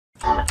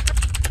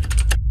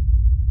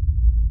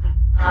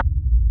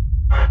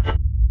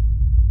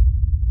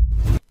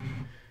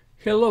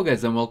Hello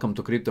guys and welcome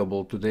to Crypto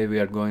Ball. Today we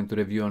are going to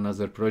review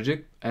another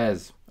project,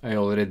 as I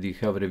already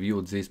have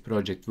reviewed this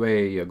project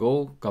way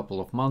ago,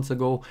 couple of months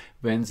ago,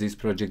 when this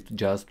project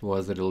just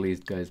was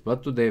released, guys.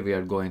 But today we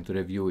are going to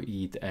review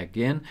it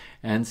again,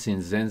 and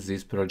since then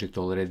this project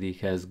already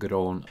has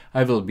grown.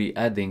 I will be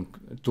adding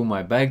to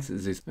my bags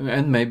this,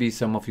 and maybe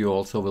some of you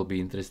also will be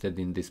interested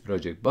in this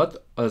project.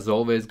 But as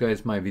always,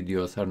 guys, my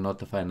videos are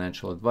not a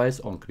financial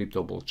advice on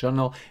Crypto Ball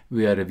channel.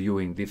 We are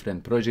reviewing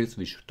different projects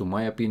which, to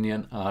my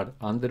opinion, are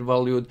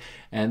undervalued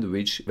and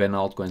which, when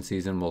altcoin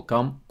season will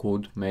come,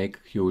 could make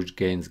huge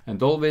gains.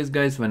 And always,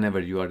 guys, whenever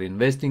you are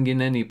investing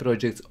in any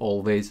projects,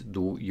 always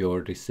do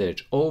your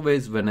research.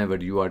 Always, whenever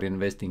you are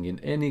investing in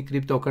any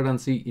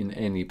cryptocurrency, in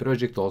any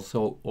project,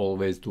 also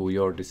always do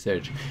your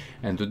research.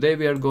 And today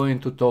we are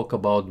going to talk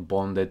about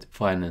bonded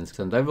finance,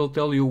 and I will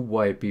tell you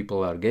why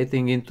people are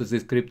getting into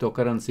this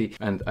cryptocurrency,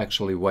 and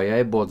actually why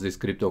I bought this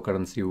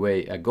cryptocurrency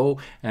way ago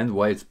and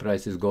why its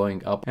price is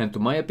going up. And to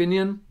my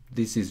opinion,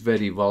 this is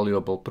very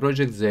valuable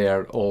project. They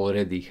are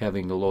already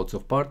having lots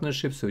of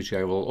partnerships, which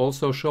I will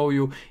also show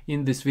you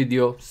in this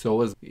video.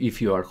 So as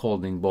if you are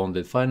holding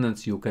bonded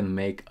finance, you can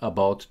make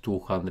about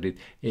 200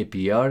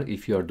 APR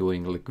if you are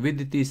doing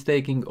liquidity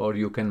staking, or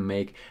you can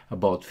make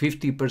about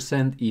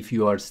 50% if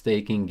you are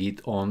staking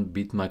it on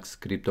BitMax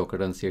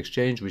cryptocurrency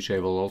exchange, which I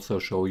will also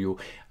show you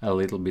a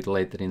little bit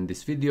later in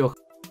this video.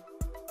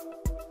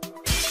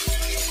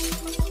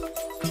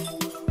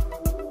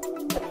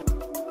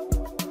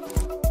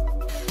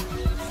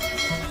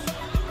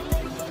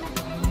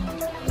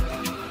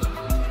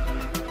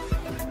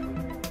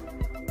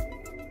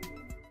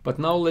 But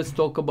now let's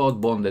talk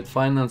about bonded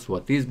finance.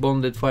 What is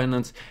bonded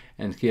finance?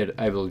 And here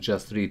I will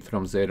just read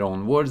from their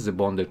own words. The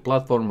bonded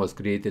platform was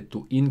created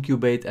to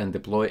incubate and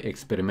deploy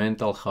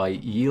experimental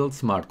high-yield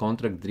smart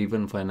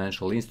contract-driven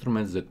financial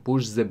instruments that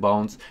push the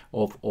bounds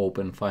of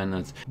open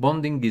finance.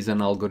 Bonding is an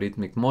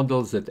algorithmic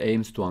model that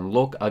aims to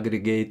unlock,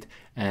 aggregate,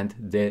 and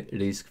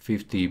de-risk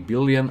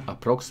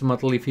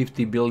approximately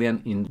 50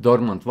 billion in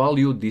dormant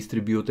value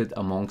distributed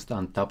amongst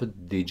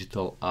untapped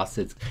digital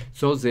assets.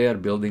 So they are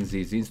building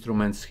these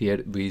instruments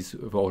here with,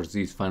 or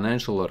these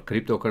financial or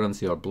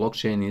cryptocurrency or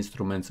blockchain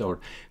instruments or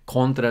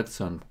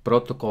contracts and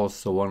protocols,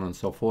 so on and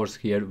so forth,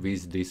 here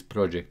with this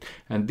project.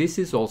 And this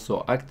is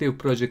also active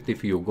project.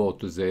 If you go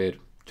to their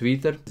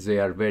Twitter, they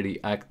are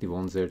very active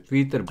on their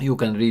Twitter. You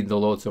can read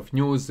lots of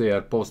news. They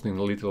are posting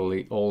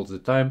literally all the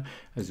time.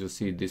 As you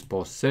see, this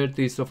post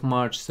 30th of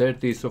March,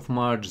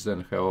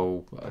 then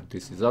how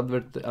this is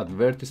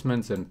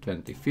advertisements, and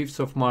 25th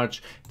of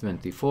March,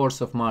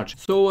 24th of March.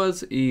 So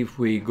as if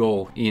we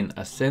go in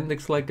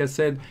Ascendex, like I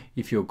said,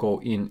 if you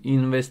go in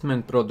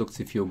investment products,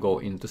 if you go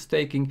into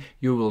staking,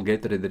 you will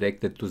get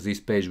redirected to this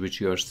page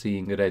which you are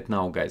seeing right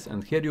now, guys.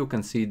 And here you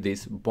can see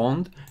this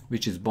bond,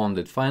 which is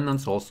bonded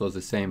finance, also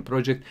the same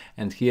project.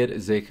 And here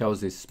they have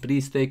this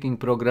pre-staking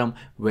program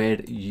where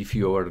if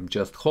you are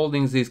just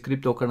holding these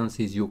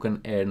cryptocurrencies, you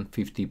can earn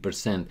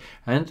 50%.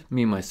 And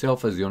me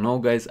myself, as you know,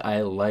 guys,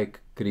 I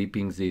like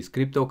creeping these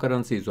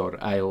cryptocurrencies, or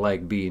I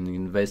like being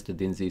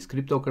invested in these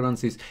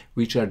cryptocurrencies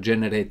which are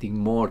generating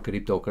more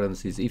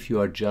cryptocurrencies if you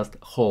are just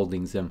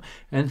holding them.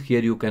 And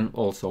here you can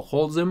also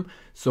hold them,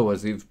 so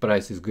as if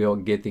price is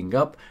getting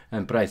up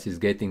and price is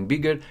getting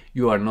bigger,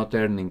 you are not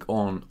earning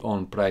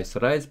on price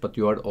rise, but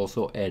you are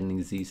also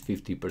earning these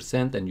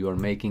 50%, and you are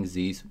making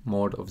these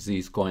more of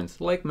these coins,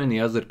 like many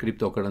other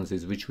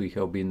cryptocurrencies which we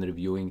have been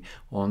reviewing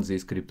on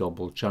this Crypto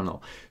Ball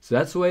channel. So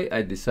that's why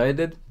I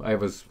decided, I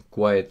was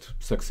quite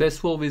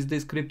successful with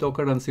this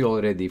cryptocurrency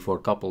already for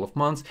a couple of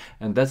months,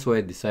 and that's why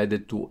I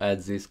decided to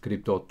add this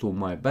crypto to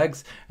my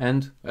bags.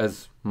 And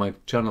as my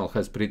channel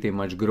has pretty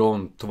much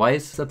grown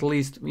twice at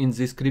least in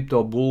this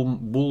crypto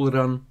bull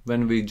run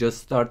when we just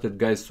started,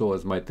 guys, so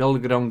as my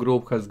Telegram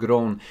group has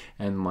grown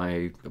and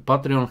my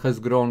Patreon has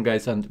grown,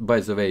 guys. And by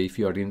the way, if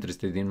you are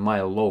interested in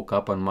my low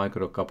cap and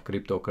micro cap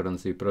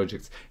cryptocurrency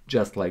projects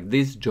just like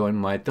this, join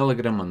my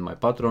Telegram and my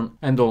Patreon,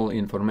 and all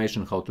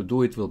information how to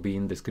do it will be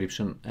in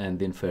description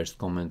and in first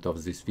comment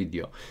of this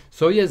video.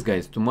 So yes,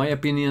 guys, to my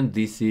opinion,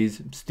 this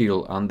is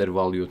still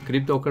undervalued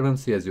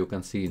cryptocurrency. As you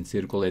can see, in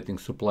circulating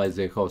supply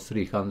they have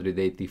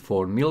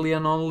 384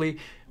 million only.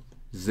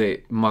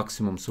 The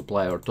maximum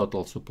supply or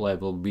total supply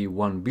will be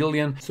 1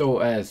 billion. So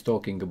as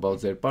talking about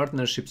their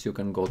partnerships, you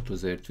can go to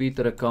their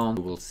Twitter account.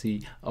 You will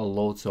see a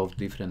lots of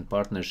different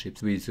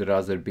partnerships with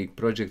rather big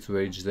projects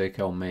which they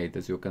have made.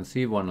 As you can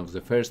see, one of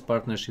the first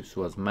partnerships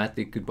was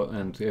Matic,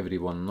 and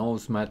everyone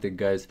knows Matic,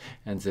 guys.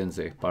 And then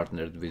they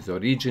partnered with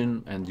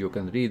Origin, and you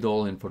can read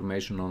all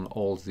information on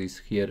all this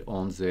here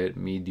on their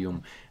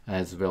Medium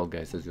as well,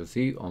 guys. As you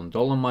see, on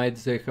Dolomite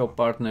they have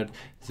partnered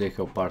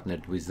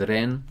with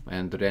Ren,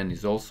 and Ren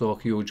is also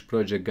a huge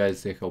project,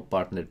 guys. They have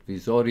partnered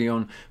with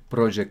Orion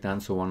project,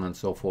 and so on and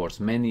so forth.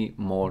 Many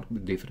more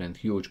different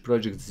huge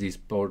projects this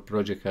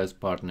project has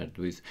partnered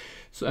with.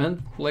 So,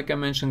 and like I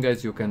mentioned,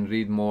 guys, you can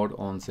read more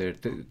on their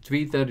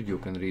Twitter, you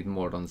can read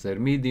more on their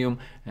Medium,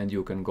 and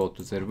you can go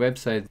to their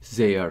website.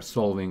 They are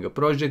solving a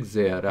project,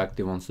 they are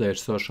active on their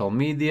social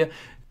media.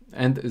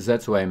 and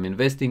that's why I'm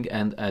investing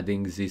and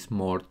adding this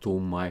more to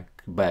my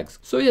bags.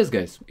 So yes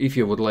guys, if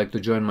you would like to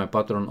join my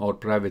Patreon or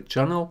private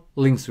channel,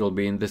 links will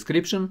be in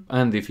description.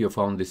 And if you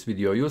found this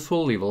video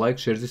useful, leave a like,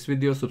 share this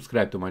video,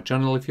 subscribe to my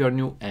channel if you are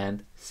new,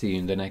 and see you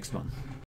in the next one.